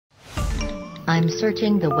I'm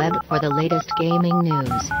searching the web for the latest gaming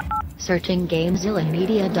news. Searching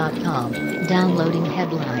GameZillaMedia.com. Downloading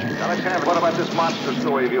headlines. Alexander, what about this monster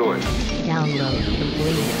story of yours? Download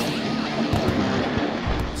complete.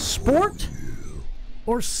 Sport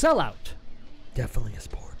or sellout? Definitely a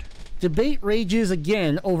sport. Debate rages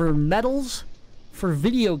again over medals for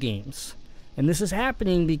video games. And this is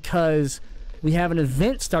happening because we have an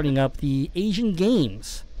event starting up, the Asian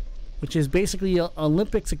Games, which is basically an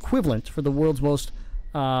Olympics equivalent for the world's most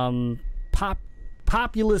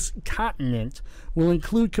populous continent, will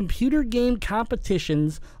include computer game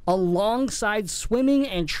competitions alongside swimming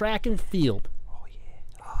and track and field. Oh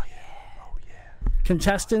yeah. Oh yeah. Oh yeah.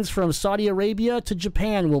 Contestants from Saudi Arabia to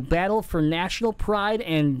Japan will battle for national pride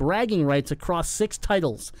and bragging rights across 6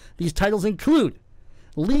 titles. These titles include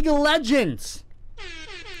League of Legends,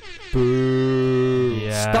 Boo.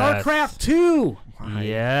 Yes. StarCraft 2,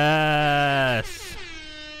 Yes.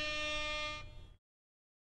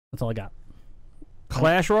 that's all I got.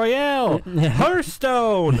 Clash Royale,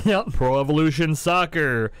 Hearthstone, Yep. Pro Evolution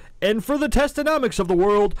Soccer, and for the testonomics of the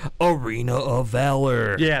world, Arena of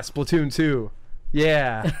Valor. Yeah, Splatoon 2.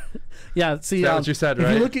 Yeah. Yeah, see, Is that what you said, if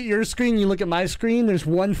right? you look at your screen, you look at my screen, there's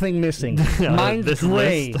one thing missing. Yeah, Mine's this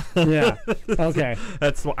gray. list. Yeah. Okay.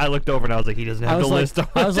 That's I looked over and I was like, he doesn't have I was the like, list.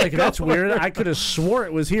 I was like, that's weird. I could have swore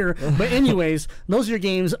it was here. But anyways, those are your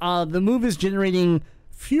games. The move is generating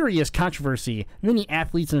furious controversy. Many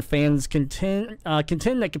athletes and fans contend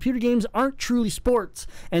that computer games aren't truly sports,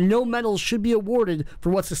 and no medals should be awarded for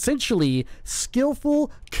what's essentially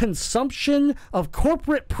skillful consumption of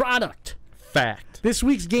corporate product. Fact. This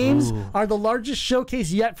week's games are the largest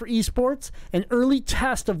showcase yet for eSports, an early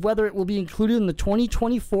test of whether it will be included in the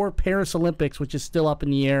 2024 Paris Olympics, which is still up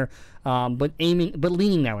in the air, but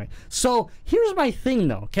leaning that way. So here's my thing,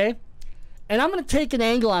 though, okay? And I'm going to take an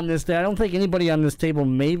angle on this that I don't think anybody on this table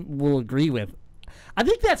will agree with. I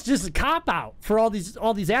think that's just a cop-out for all these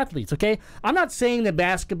athletes, okay? I'm not saying that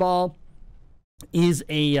basketball is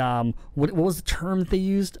a, what was the term that they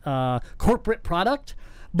used? Corporate product.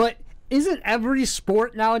 But isn't every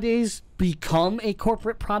sport nowadays become a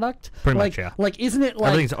corporate product? Pretty much, yeah. Like, isn't it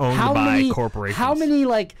like Everything's owned by corporations. How many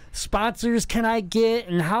like sponsors can I get,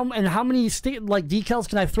 and how many decals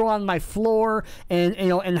can I throw on my floor, and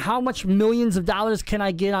and how much millions of dollars can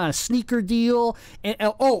I get on a sneaker deal? And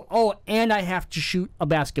and I have to shoot a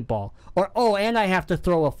basketball, and I have to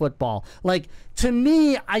throw a football. Like, to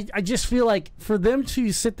me, I just feel like for them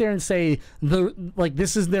to sit there and say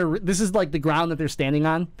this is like the ground that they're standing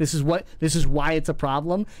on. This is why it's a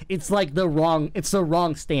problem. It's like the wrong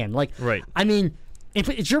stand. Like, right. I mean, if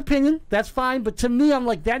it's your opinion, that's fine. But to me, I'm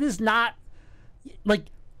like, that is not like.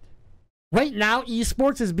 Right now,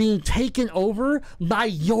 esports is being taken over by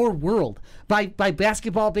your world, by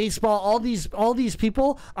basketball, baseball. All these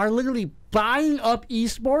people are literally buying up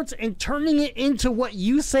esports and turning it into what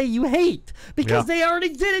you say you hate because they already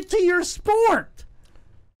did it to your sport.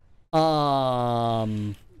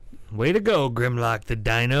 Way to go, Grimlock the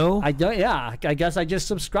Dino. I guess I just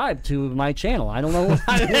subscribed to my channel. I don't know.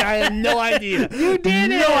 I have no idea. You did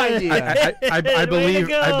it. No idea. I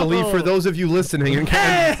believe for those of you listening and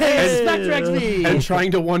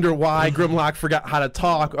trying to wonder why Grimlock forgot how to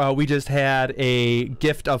talk, we just had a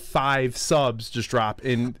gift of 5 subs just drop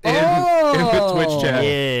in the Twitch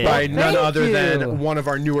chat by none other than one of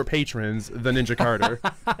our newer patrons, the Ninja Carter.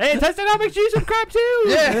 Hey, Testonomics, you subscribe too.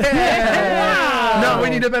 Yeah. Wow. No, we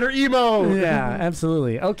need a better emote. Yeah,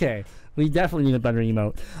 absolutely. Okay, we definitely need a better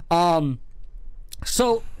emote.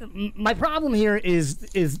 So my problem here is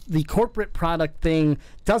the corporate product thing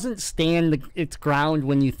doesn't stand its ground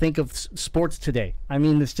when you think of sports today. I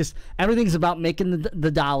mean, it's just everything's about making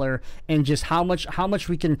the dollar and just how much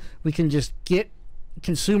we can just get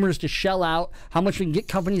consumers to shell out, how much we can get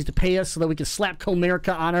companies to pay us so that we can slap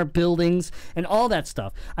Comerica on our buildings and all that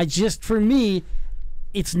stuff. For me,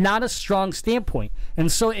 it's not a strong standpoint.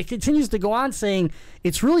 And so it continues to go on saying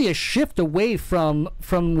it's really a shift away from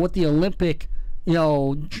what the Olympic,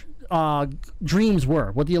 dreams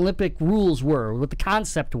were, what the Olympic rules were, what the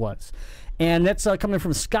concept was. And that's coming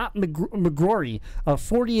from Scott McGrory, a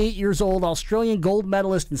 48 years old Australian gold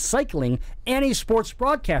medalist in cycling and a sports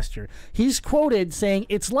broadcaster. He's quoted saying,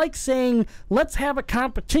 "It's like saying, let's have a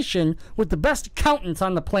competition with the best accountants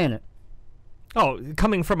on the planet." Oh,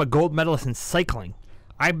 coming from a gold medalist in cycling.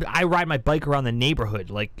 I ride my bike around the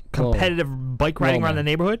neighborhood, like competitive bike riding around the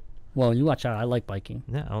neighborhood. Well, you watch out. I like biking.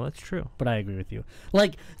 Yeah, well, that's true. But I agree with you.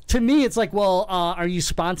 Like, to me, it's like, well, are you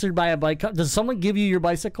sponsored by a bike company? Does someone give you your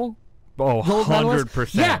bicycle? Oh,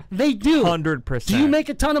 100%. Yeah, they do. 100%. Do you make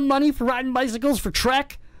a ton of money for riding bicycles for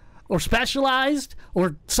Trek or Specialized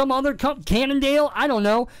or some other Cannondale? I don't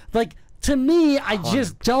know. Like, to me, I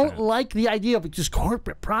just don't like the idea of just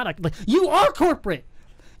corporate product. Like, you are corporate.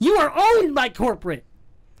 You are owned by corporate.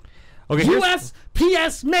 Okay,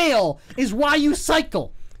 USPS mail is why you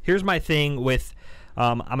cycle. Here's my thing with,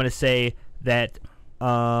 I'm going to say that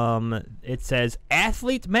it says,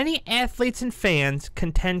 many athletes and fans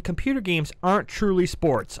contend computer games aren't truly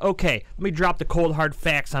sports. Okay, let me drop the cold hard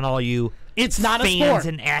facts on all you It's not a sport. fans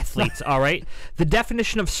and athletes, all right? The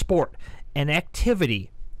definition of sport, an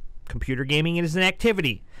activity. Computer gaming is an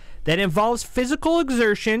activity that involves physical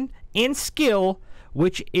exertion and skill,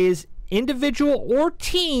 which is individual or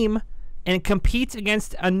team, and competes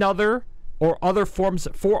against another or other forms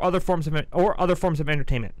of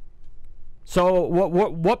entertainment. So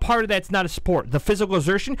what part of that's not a sport? The physical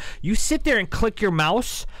exertion? You sit there and click your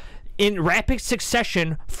mouse in rapid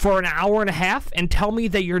succession for an hour and a half and tell me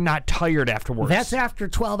that you're not tired afterwards. That's after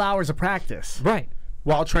 12 hours of practice. Right.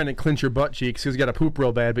 While trying to clench your butt cheeks because you got to poop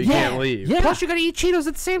real bad, but you can't leave. Yeah. Plus, you got to eat Cheetos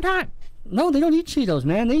at the same time. No, they don't eat Cheetos,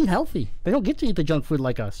 man. They eat healthy. They don't get to eat the junk food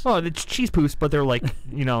like us. Oh, it's cheese poofs, but they're like,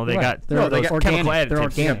 they got They're those organic. chemical additives. They're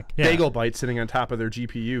organic. Yeah. Bagel bites sitting on top of their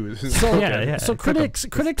GPUs. So, Yeah. so Cook 'em. critics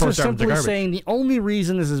Just are toss them in the simply garbage. saying the only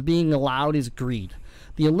reason this is being allowed is greed.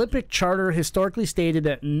 The Olympic Charter historically stated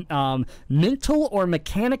that mental or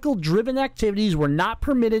mechanical-driven activities were not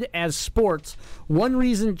permitted as sports. One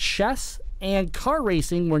reason chess and car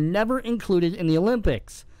racing were never included in the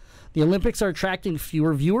Olympics. The Olympics are attracting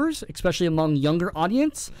fewer viewers, especially among younger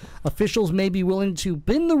audience. Officials may be willing to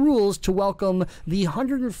bend the rules to welcome the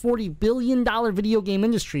 $140 billion video game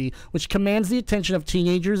industry, which commands the attention of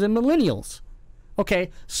teenagers and millennials.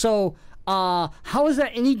 Okay, so how is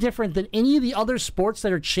that any different than any of the other sports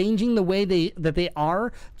that are changing the way they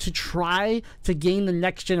are to try to gain the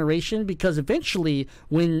next generation? Because eventually,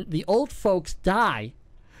 when the old folks die,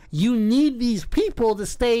 you need these people to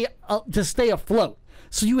stay afloat.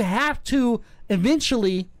 So you have to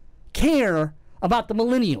eventually care about the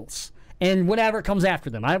millennials and whatever comes after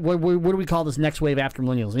them. What do we call this next wave after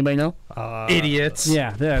millennials? Anybody know? Idiots.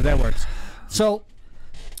 Yeah, that works. So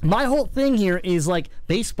my whole thing here is like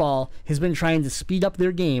baseball has been trying to speed up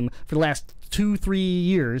their game for the last 2-3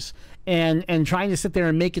 years and trying to sit there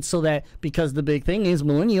and make it so that, because the big thing is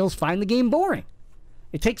millennials find the game boring.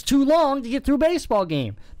 It takes too long to get through a baseball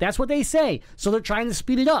game. That's what they say. So they're trying to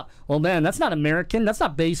speed it up. Well, man, that's not American. That's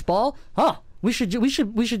not baseball. Huh? We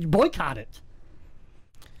should boycott it.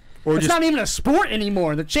 Or It's not even a sport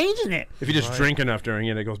anymore. They're changing it. if you just drink enough during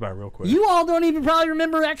it, it goes by real quick. You all don't even probably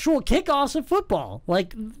remember actual kickoffs of football.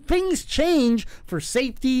 Like, things change for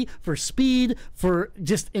safety, for speed, for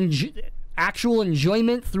just actual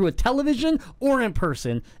enjoyment through a television or in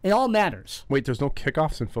person. It all matters. Wait, there's no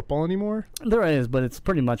kickoffs in football anymore? There is, but it's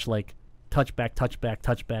pretty much like touchback, touchback,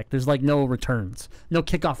 touchback. There's like no returns, no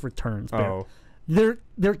kickoff returns. Oh. There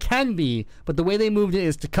can be, but the way they moved it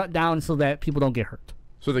is to cut down so that people don't get hurt.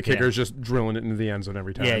 So the kicker's just drilling it into the end zone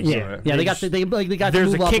every time. Yeah, Yeah, they got to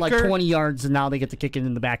There's move a up like kicker. 20 yards, and now they get to kick it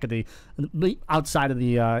in the back of the outside of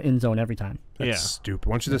the end zone every time. That's stupid.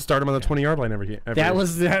 Why don't you just start them on the 20-yard line every That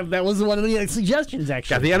was one of the suggestions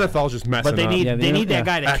actually. Yeah, the NFL's just messing But they up. need Yeah, they need that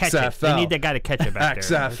guy to catch it. They XFL. need that guy to catch it back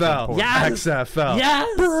there. XFL. Yes. XFL.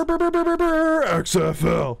 Yes.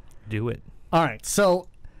 XFL. Do it. All right, so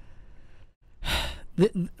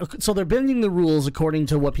they're bending the rules according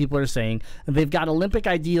to what people are saying. They've got Olympic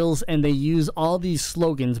ideals and they use all these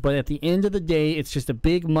slogans, but at the end of the day, it's just a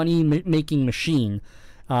big money-making machine.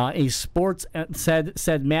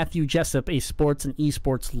 Said Matthew Jessup, a sports and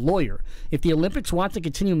eSports lawyer. If the Olympics want to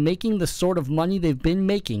continue making the sort of money they've been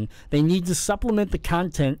making, they need to supplement the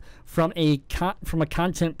content from a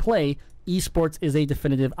content play. eSports is a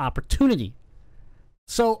definitive opportunity.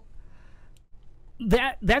 So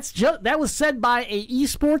that was said by a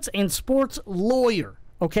esports and sports lawyer.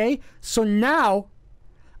 Okay, so now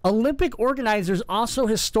Olympic organizers also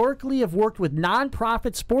historically have worked with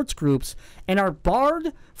non-profit sports groups and are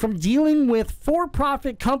barred from dealing with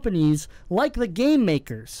for-profit companies like the game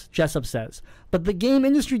makers, Jessup says. But the game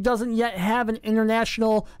industry doesn't yet have an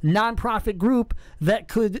international non-profit group that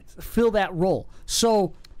could fill that role.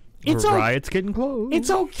 So it's Riot's getting close.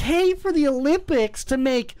 it's okay for the Olympics to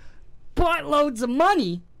make buttloads of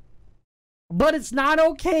money, but it's not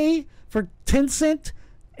okay for Tencent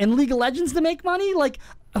and League of Legends to make money? Like,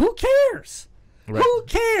 who cares? Right. Who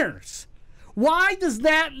cares? Why does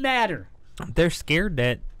that matter? They're scared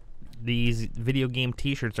that these video game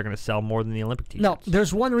T-shirts are going to sell more than the Olympic T-shirts. No,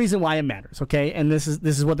 there's one reason why it matters, okay? And this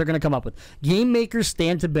is what they're going to come up with. Game makers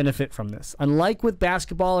stand to benefit from this. Unlike with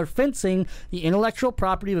basketball or fencing, the intellectual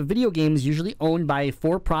property of a video game is usually owned by a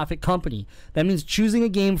for-profit company. That means choosing a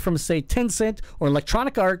game from, say, Tencent or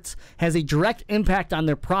Electronic Arts has a direct impact on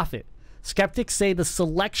their profit. Skeptics say the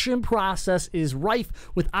selection process is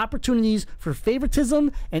rife with opportunities for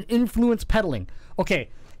favoritism and influence peddling. Okay,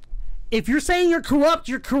 if you're saying you're corrupt,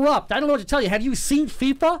 you're corrupt. I don't know what to tell you. Have you seen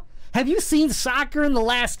FIFA? Have you seen soccer in the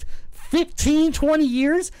last 15, 20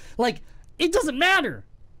 years? Like, it doesn't matter.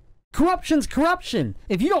 Corruption's corruption.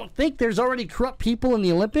 If you don't think there's already corrupt people in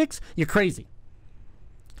the Olympics, you're crazy.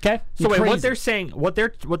 Okay? So wait, what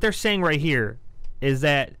they're saying right here is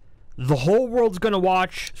that the whole world's going to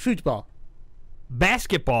watch football,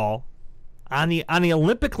 basketball on the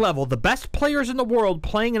Olympic level. The best players in the world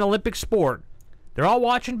playing an Olympic sport. They're all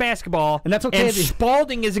watching basketball, and that's okay. And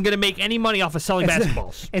Spalding isn't going to make any money off of selling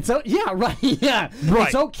basketballs. Right.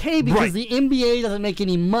 It's okay because the NBA doesn't make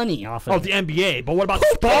any money off of it. The NBA, but what about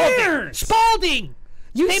Spalding? Cares? Spalding.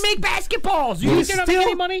 They make basketballs. You think they're not making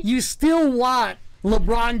any money? You still want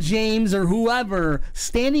LeBron James or whoever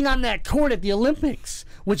standing on that court at the Olympics.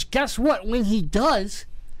 Which, guess what? When he does,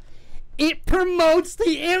 it promotes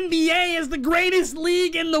the NBA as the greatest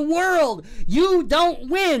league in the world. You don't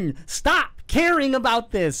win. Stop caring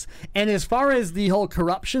about this. And as far as the whole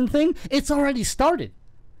corruption thing, it's already started.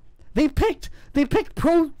 They picked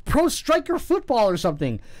pro striker football or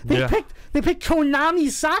something. They picked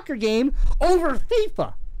Konami's soccer game over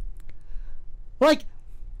FIFA. Like,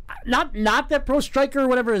 not that Pro Striker or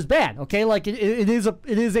whatever is bad, okay? Like it is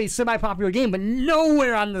a semi-popular game, but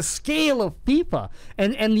nowhere on the scale of FIFA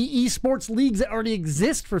and the eSports leagues that already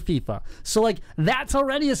exist for FIFA. So like that's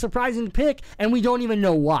already a surprising pick, and we don't even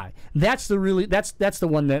know why. That's the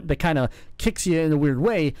one that kind of kicks you in a weird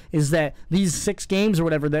way, is that these 6 games or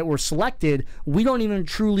whatever that were selected, we don't even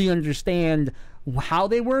truly understand how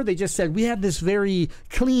they were. They just said we have this very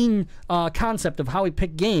clean concept of how we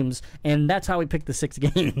pick games, and that's how we picked the 6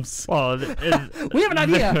 games. Well, we have an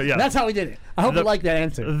idea. Yeah. That's how we did it. I hope you like that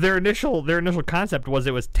answer. Their initial concept was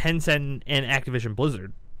it was Tencent and Activision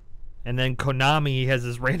Blizzard, and then Konami has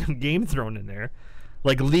this random game thrown in there.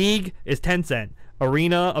 Like League is Tencent,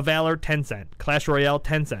 Arena of Valor Tencent, Clash Royale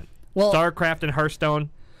Tencent, StarCraft and Hearthstone.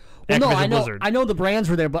 Activision Blizzard. I know the brands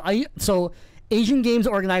were there, but Asian Games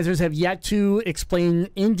organizers have yet to explain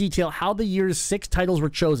in detail how the year's 6 titles were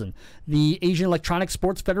chosen. The Asian Electronic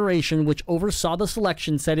Sports Federation, which oversaw the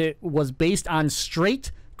selection, said it was based on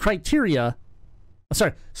stringent criteria,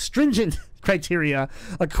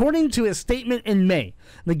 according to a statement in May.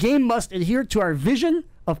 The game must adhere to our vision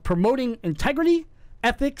of promoting integrity,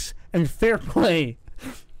 ethics, and fair play.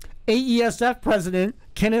 AESF President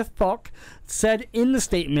Kenneth Falk said in the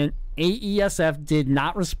statement, AESF did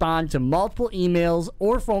not respond to multiple emails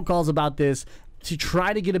or phone calls about this to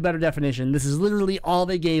try to get a better definition. This is literally all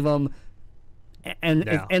they gave them, and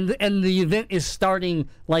the event is starting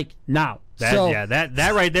like now.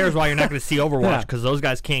 That right there is why you're not going to see Overwatch, because those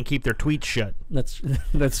guys can't keep their tweets shut. That's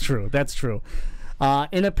true. That's true.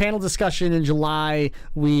 In a panel discussion in July,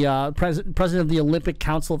 President of the Olympic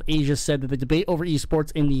Council of Asia said that the debate over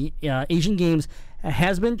esports in the Asian Games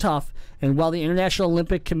has been tough, and while the International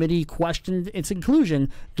Olympic Committee questioned its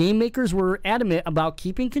inclusion, game makers were adamant about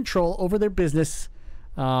keeping control over their business.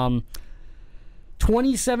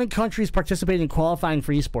 27 countries participated in qualifying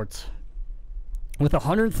for esports, with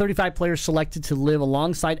 135 players selected to live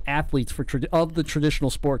alongside athletes of the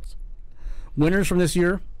traditional sports. Winners from this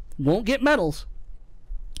year won't get medals,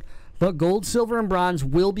 but gold, silver, and bronze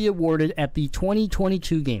will be awarded at the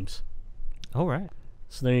 2022 games. All right.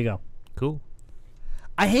 So there you go. Cool.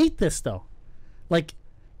 I hate this, though. Like,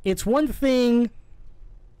 it's one thing.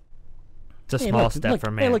 It's a small step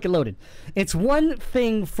for man. Hey, look, it loaded. It's one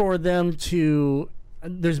thing for them to.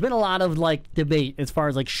 There's been a lot of, like, debate as far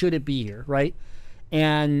as, like, should it be here, right?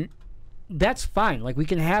 And that's fine. Like, we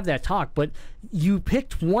can have that talk. But you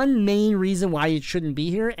picked one main reason why it shouldn't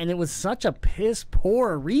be here, and it was such a piss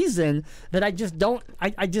poor reason that I just don't.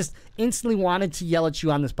 I just instantly wanted to yell at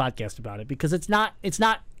you on this podcast about it, because it's not.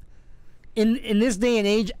 In this day and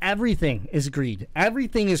age, everything is greed.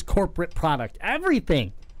 Everything is corporate product.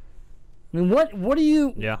 Everything. I mean, what do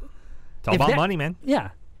you? Yeah, it's all about money, man.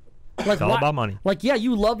 Yeah, like it's all about money. Like, yeah,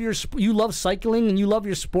 you love cycling and you love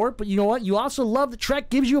your sport, but you know what? You also love the Trek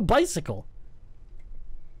gives you a bicycle.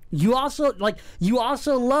 You also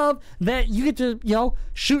love that you get to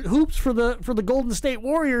shoot hoops for the Golden State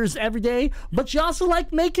Warriors every day, but you also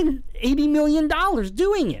like making $80 million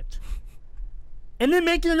doing it. And then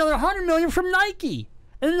making another $100 million from Nike,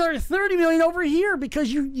 and another $30 million over here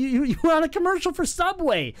because you were on a commercial for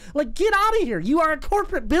Subway. Like, get out of here! You are a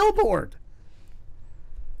corporate billboard.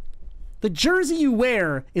 The jersey you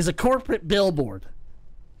wear is a corporate billboard.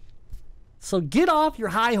 So get off your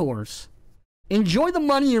high horse, enjoy the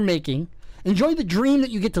money you're making, Enjoy the dream that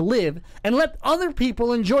you get to live, and let other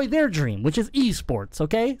people enjoy their dream, which is esports,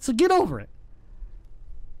 okay? So get over it.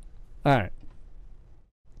 All right.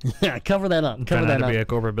 Yeah, cover that up. Cover that to up. be a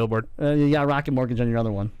corporate billboard. You got Rocket Mortgage on your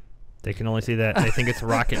other one. They can only see that. They think it's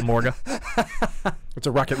Rocket Morga. It's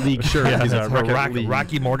a Rocket League shirt. Yeah, He's that's a Rocket League.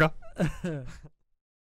 Rocky Morga.